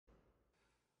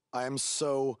I am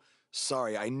so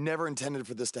sorry. I never intended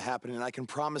for this to happen, and I can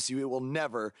promise you it will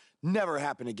never, never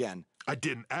happen again. I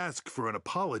didn't ask for an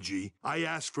apology. I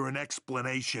asked for an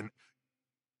explanation.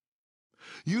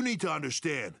 You need to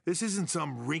understand, this isn't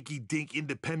some rinky-dink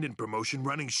independent promotion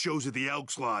running shows at the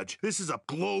Elks Lodge. This is a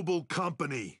global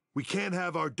company. We can't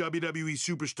have our WWE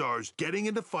superstars getting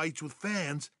into fights with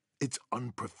fans. It's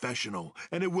unprofessional,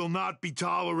 and it will not be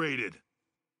tolerated.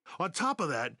 On top of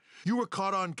that, you were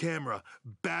caught on camera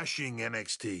bashing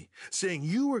NXT, saying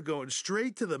you were going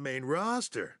straight to the main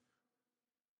roster.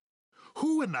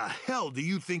 Who in the hell do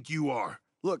you think you are?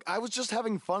 Look, I was just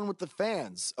having fun with the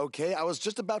fans, okay? I was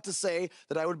just about to say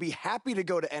that I would be happy to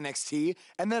go to NXT,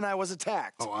 and then I was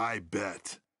attacked. Oh, I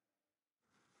bet.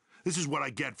 This is what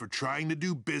I get for trying to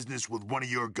do business with one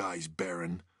of your guys,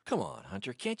 Baron. Come on,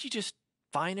 Hunter, can't you just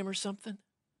fine him or something?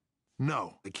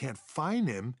 No, I can't fine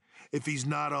him if he's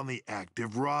not on the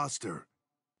active roster.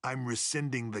 I'm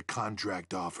rescinding the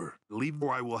contract offer. Leave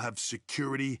or I will have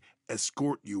security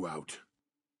escort you out.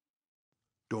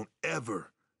 Don't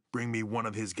ever bring me one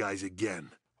of his guys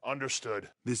again. Understood.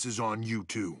 This is on you,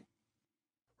 too.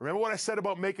 Remember what I said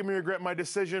about making me regret my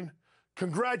decision?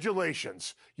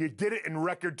 Congratulations. You did it in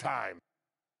record time.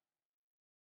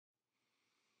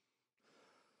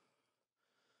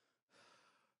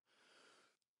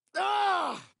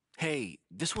 Ah! Hey,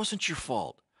 this wasn't your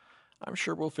fault. I'm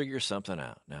sure we'll figure something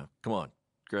out. Now, come on,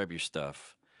 grab your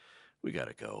stuff. We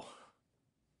gotta go.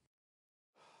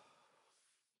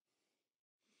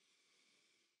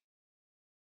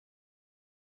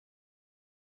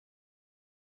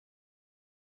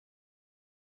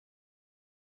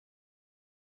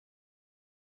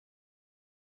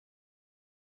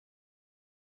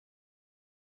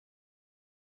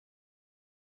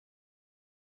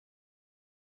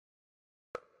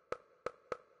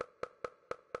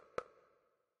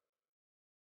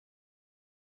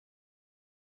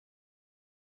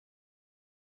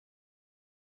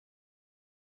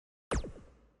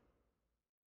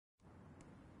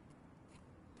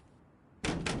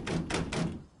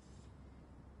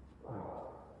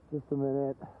 Just a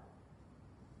minute.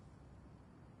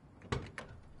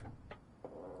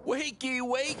 Wakey,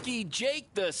 wakey, Jake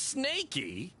the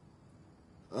Snakey!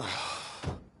 It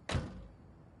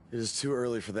is too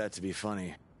early for that to be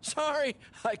funny. Sorry,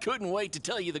 I couldn't wait to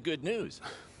tell you the good news.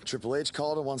 Triple H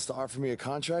called and wants to offer me a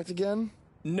contract again?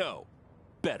 No,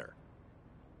 better.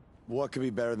 What could be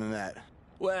better than that?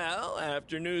 Well,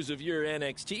 after news of your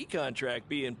NXT contract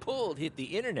being pulled hit the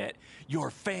internet, your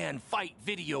fan fight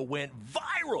video went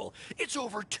viral. It's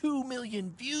over 2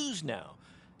 million views now.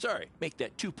 Sorry, make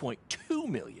that 2.2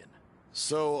 million.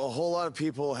 So a whole lot of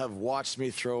people have watched me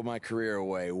throw my career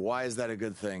away. Why is that a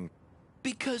good thing?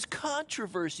 Because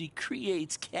controversy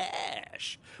creates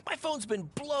cash. My phone's been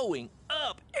blowing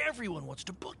up. Everyone wants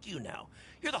to book you now.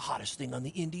 You're the hottest thing on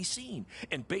the indie scene.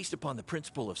 And based upon the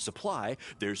principle of supply,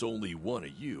 there's only one of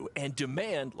you. And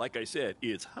demand, like I said,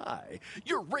 is high.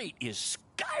 Your rate is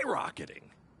skyrocketing.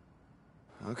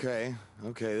 Okay,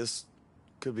 this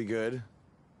could be good.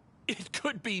 It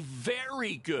could be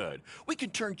very good. We can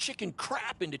turn chicken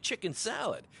crap into chicken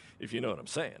salad, if you know what I'm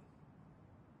saying.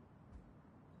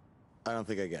 I don't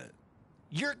think I get it.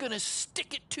 You're gonna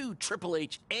stick it to Triple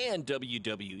H and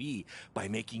WWE by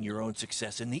making your own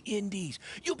success in the indies.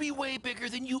 You'll be way bigger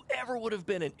than you ever would have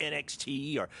been in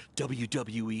NXT or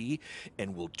WWE,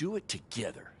 and we'll do it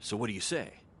together. So what do you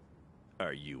say?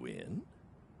 Are you in?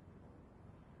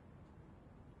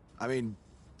 I mean,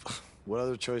 what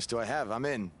other choice do I have? I'm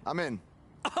in.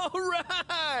 All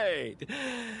right!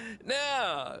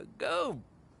 Now, go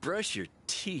brush your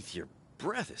teeth. Your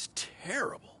breath is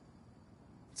terrible.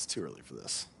 It's too early for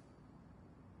this.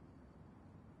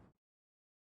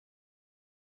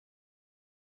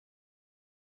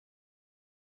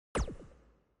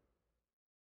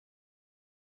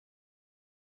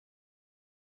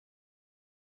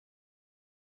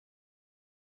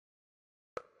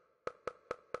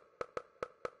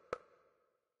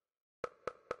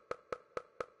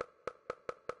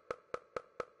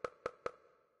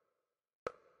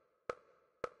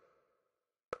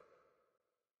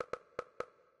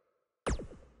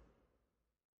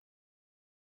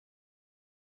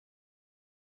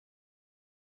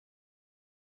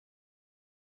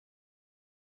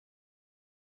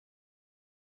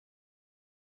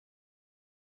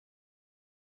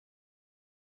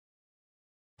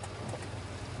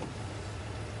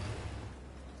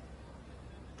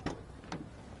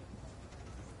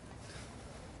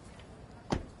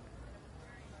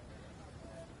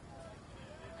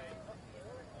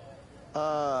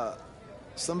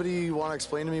 Somebody want to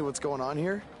explain to me what's going on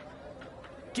here?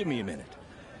 Give me a minute.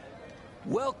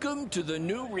 Welcome to the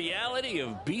new reality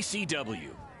of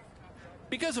BCW.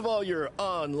 Because of all your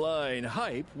online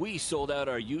hype, we sold out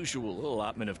our usual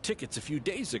allotment of tickets a few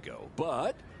days ago.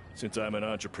 But since I'm an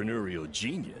entrepreneurial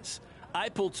genius, I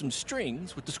pulled some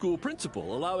strings with the school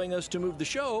principal, allowing us to move the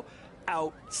show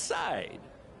outside,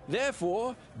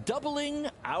 therefore doubling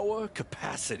our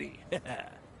capacity.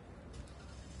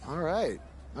 All right,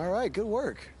 good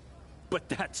work. But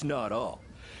that's not all.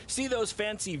 See those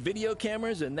fancy video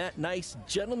cameras and that nice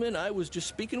gentleman I was just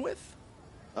speaking with?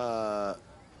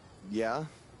 Yeah?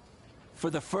 For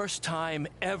the first time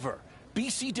ever,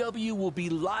 BCW will be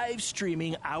live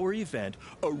streaming our event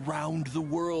around the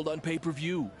world on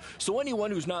pay-per-view. So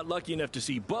anyone who's not lucky enough to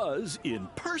see Buzz in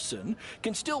person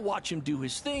can still watch him do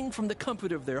his thing from the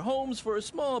comfort of their homes for a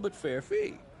small but fair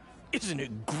fee. Isn't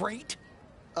it great?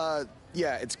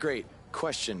 Yeah, it's great.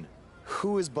 Question,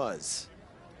 who is Buzz?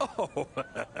 Oh,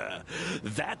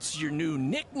 that's your new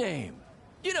nickname.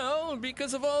 You know,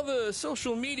 because of all the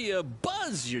social media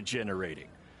buzz you're generating.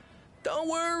 Don't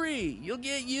worry, you'll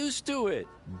get used to it.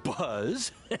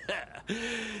 Buzz?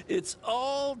 It's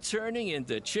all turning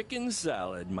into chicken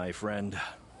salad, my friend.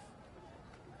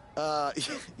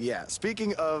 Yeah,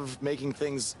 speaking of making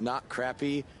things not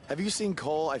crappy, have you seen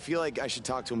Cole? I feel like I should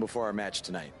talk to him before our match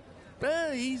tonight.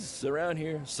 He's around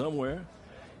here somewhere.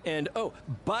 And, oh,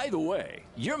 by the way,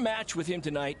 your match with him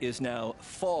tonight is now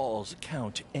Falls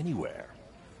Count Anywhere.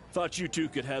 Thought you two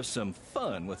could have some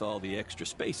fun with all the extra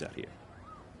space out here.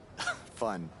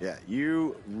 Fun, yeah.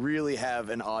 You really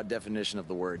have an odd definition of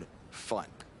the word fun.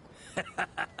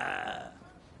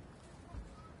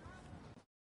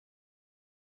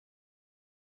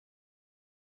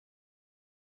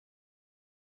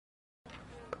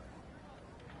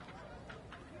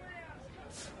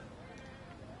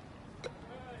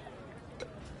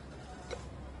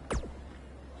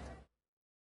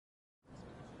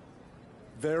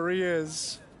 There he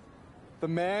is. The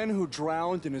man who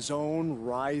drowned in his own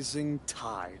rising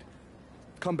tide.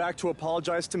 Come back to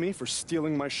apologize to me for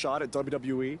stealing my shot at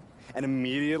WWE and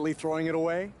immediately throwing it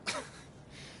away?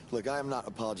 Look, I am not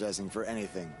apologizing for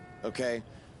anything, okay?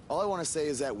 All I want to say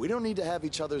is that we don't need to have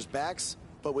each other's backs,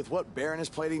 but with what Baron is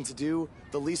planning to do,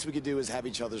 the least we could do is have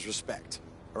each other's respect.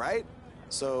 All right?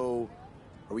 So,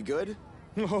 are we good?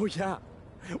 Oh, yeah.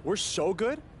 We're so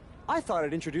good. I thought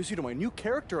I'd introduce you to my new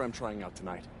character I'm trying out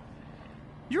tonight.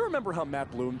 You remember how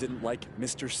Matt Bloom didn't like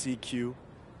Mr. CQ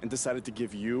and decided to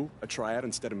give you a tryout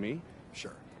instead of me?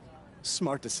 Sure.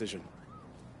 Smart decision.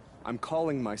 I'm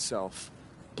calling myself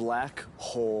Black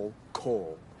Hole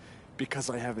Cole because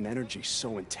I have an energy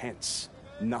so intense,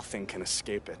 nothing can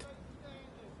escape it.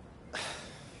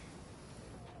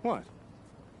 What?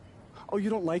 Oh, you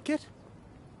don't like it?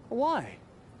 Why?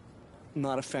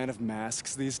 Not a fan of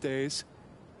masks these days?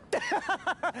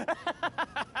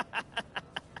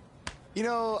 You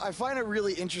know, I find it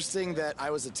really interesting that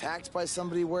I was attacked by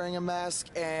somebody wearing a mask,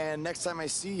 and next time I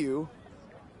see you,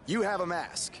 you have a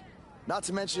mask. Not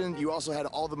to mention, you also had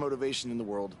all the motivation in the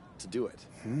world to do it.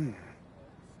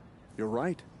 You're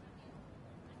right.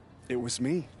 It was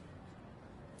me.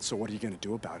 So what are you gonna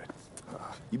do about it?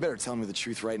 You better tell me the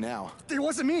truth right now. It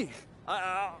wasn't me!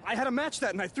 I had a match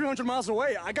that night 300 miles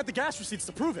away. I got the gas receipts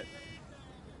to prove it.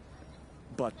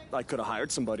 But I could have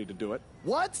hired somebody to do it.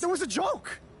 What? There was a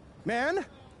joke! Man,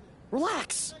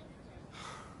 relax.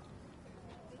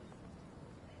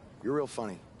 You're real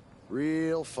funny.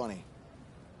 Real funny.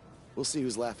 We'll see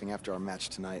who's laughing after our match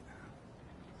tonight.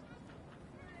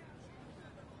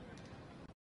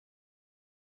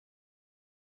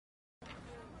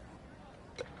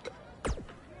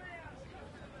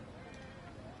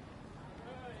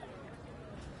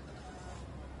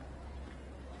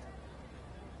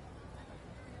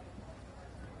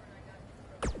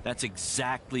 That's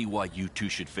exactly why you two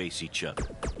should face each other.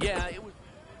 Yeah, it was...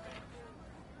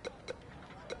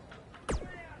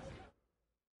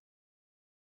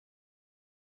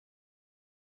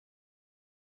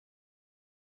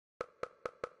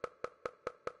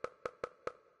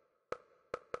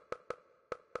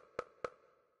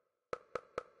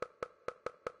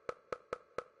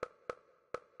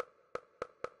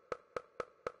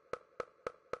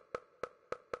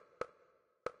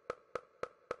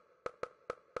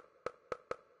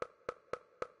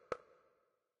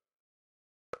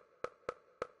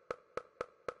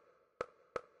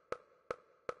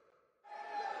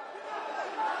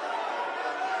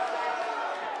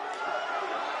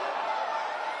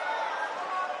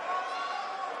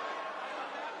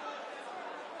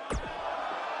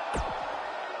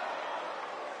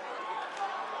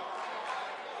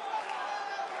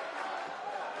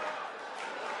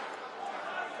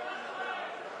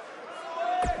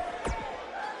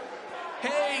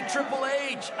 Hey, Triple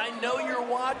H, I know you're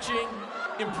watching.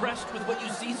 Impressed with what you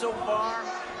see so far?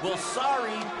 Well, sorry.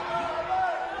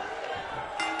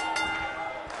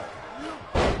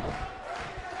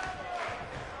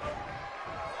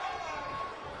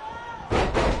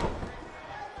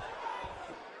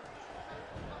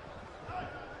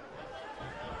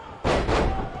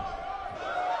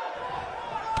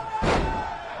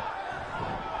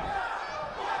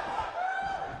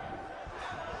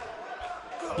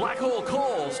 Black Hole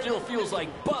Cole still feels like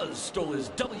Buzz stole his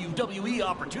WWE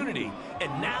opportunity,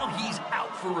 and now he's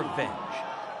out for revenge.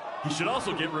 He should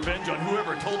also get revenge on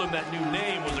whoever told him that new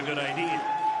name was a good idea.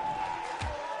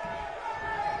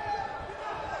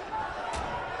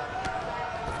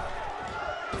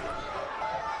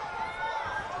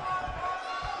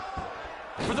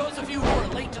 For those of you who are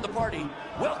late to the party,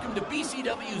 welcome to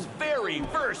BCW's very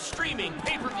first streaming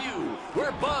pay-per-view,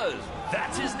 where Buzz,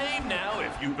 that's his name now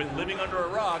if you've been living under a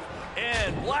rock,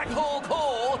 and Black Hole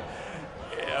Cole,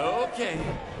 okay,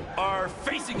 are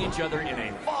facing each other in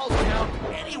a Falls Count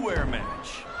Anywhere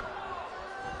match.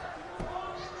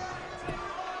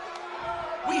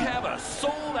 We have a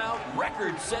sold-out,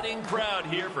 record-setting crowd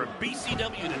here for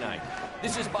BCW tonight.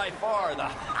 This is by far the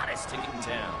hottest ticket in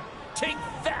town. Take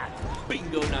that,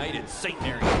 bingo night at St.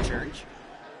 Mary's Church.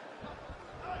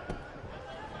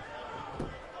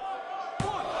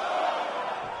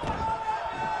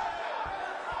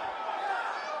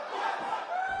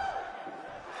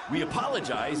 We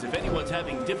apologize if anyone's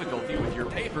having difficulty with your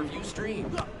pay-per-view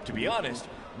stream. To be honest,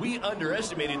 we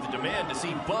underestimated the demand to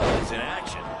see Buzz in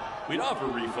action. We'd offer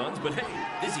refunds, but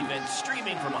hey, this event's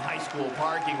streaming from a high school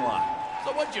parking lot.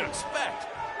 So what'd you expect?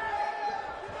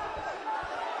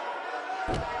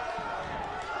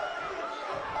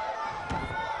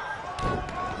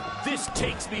 This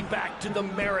takes me back to the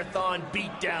marathon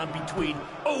beatdown between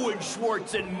Owen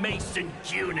Schwartz and Mason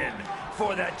Cunin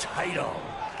for the title.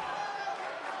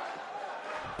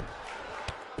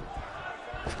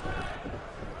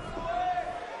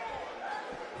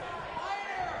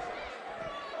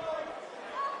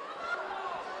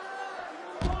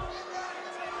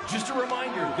 Just a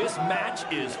reminder, this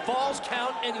match is Falls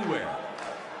Count Anywhere.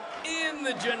 In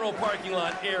the general parking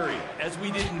lot area, as we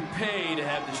didn't pay to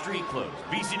have the street closed.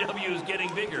 BCW is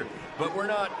getting bigger, but we're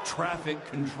not traffic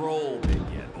control big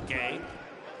yet, okay?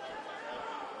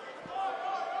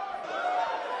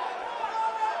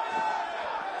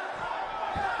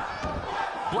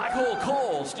 Black Hole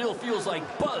Cole still feels like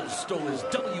Buzz stole his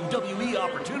WWE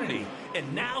opportunity,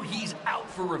 and now he's out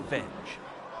for revenge.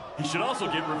 He should also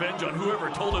get revenge on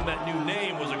whoever told him that new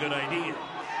name was a good idea.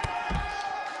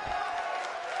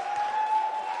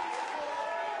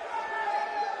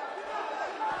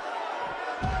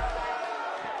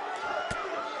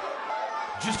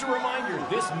 Just a reminder,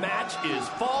 this match is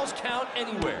Falls Count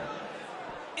Anywhere.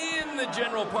 In the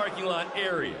general parking lot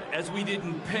area, as we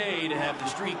didn't pay to have the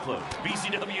street closed.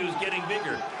 BCW is getting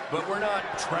bigger, but we're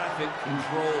not traffic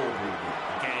control big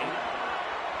yet, okay?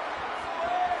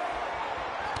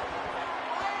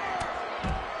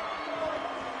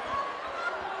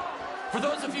 For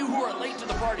those of you who are late to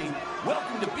the party,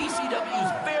 welcome to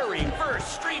BCW's very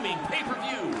first streaming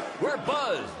pay-per-view, where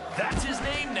Buzz, that's his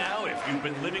name now if you've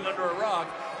been living under a rock,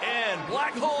 and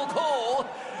Black Hole Cole,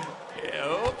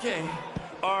 okay,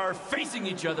 are facing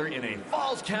each other in a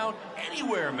Falls Count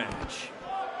Anywhere match.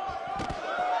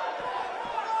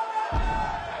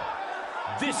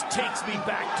 This takes me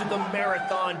back to the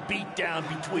marathon beatdown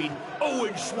between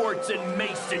Owen Schwartz and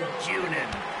Mason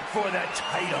Cunin for the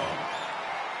title.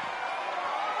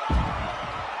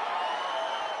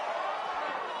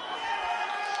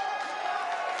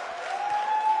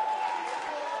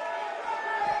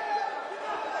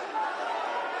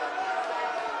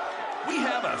 We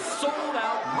have a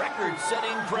sold-out,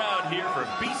 record-setting crowd here for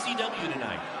BCW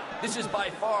tonight. This is by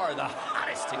far the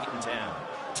hottest ticket in town.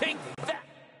 Take that!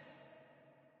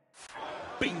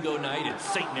 Bingo night at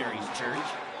St. Mary's Church.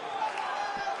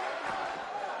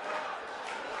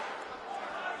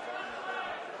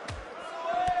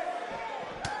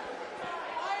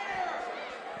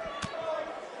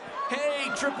 Hey,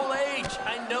 Triple H,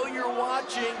 I know you're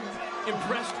watching.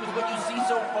 Impressed with what you see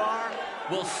so far?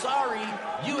 Well, sorry,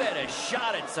 you had a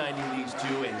shot at signing these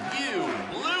two, and you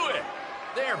blew it.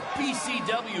 They're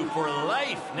BCW for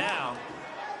life now.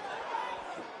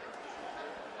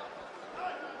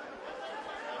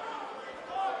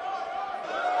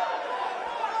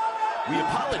 We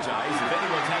apologize if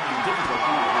anyone's having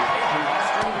difficulty with your pay-per-view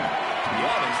stream. To be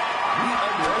honest, we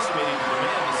underestimated the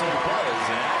demand to see Buzz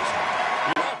in action.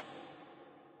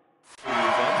 We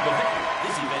refunds, but hey,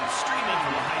 this event's streaming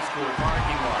from a high school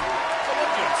parking lot. So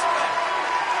what'd you expect?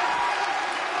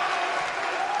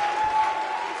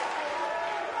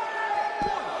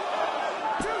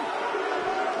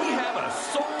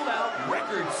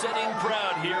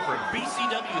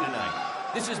 BCW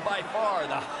tonight. This is by far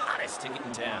the hottest ticket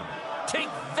in town. Take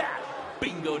that,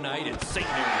 bingo night at St.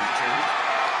 Mary's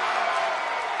Church.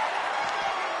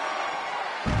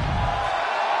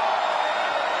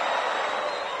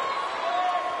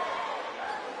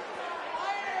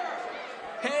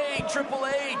 Hey, Triple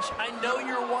H, I know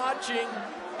you're watching.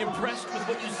 Impressed with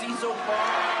what you see so far?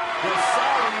 Well,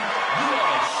 sorry, you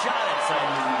have a shot at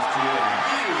signing these two, and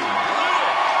you blew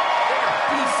it. They're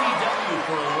BCW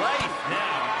for life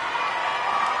now.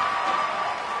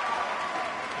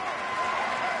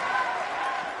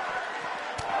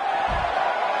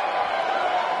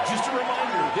 Just a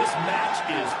reminder, this match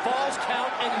is Falls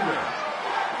Count Anywhere.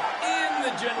 In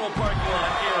the general parking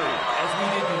lot area, as we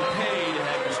didn't pay to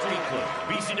have the street closed.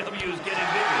 BCW is getting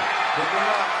bigger, but we're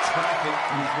not traffic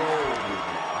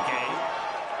control.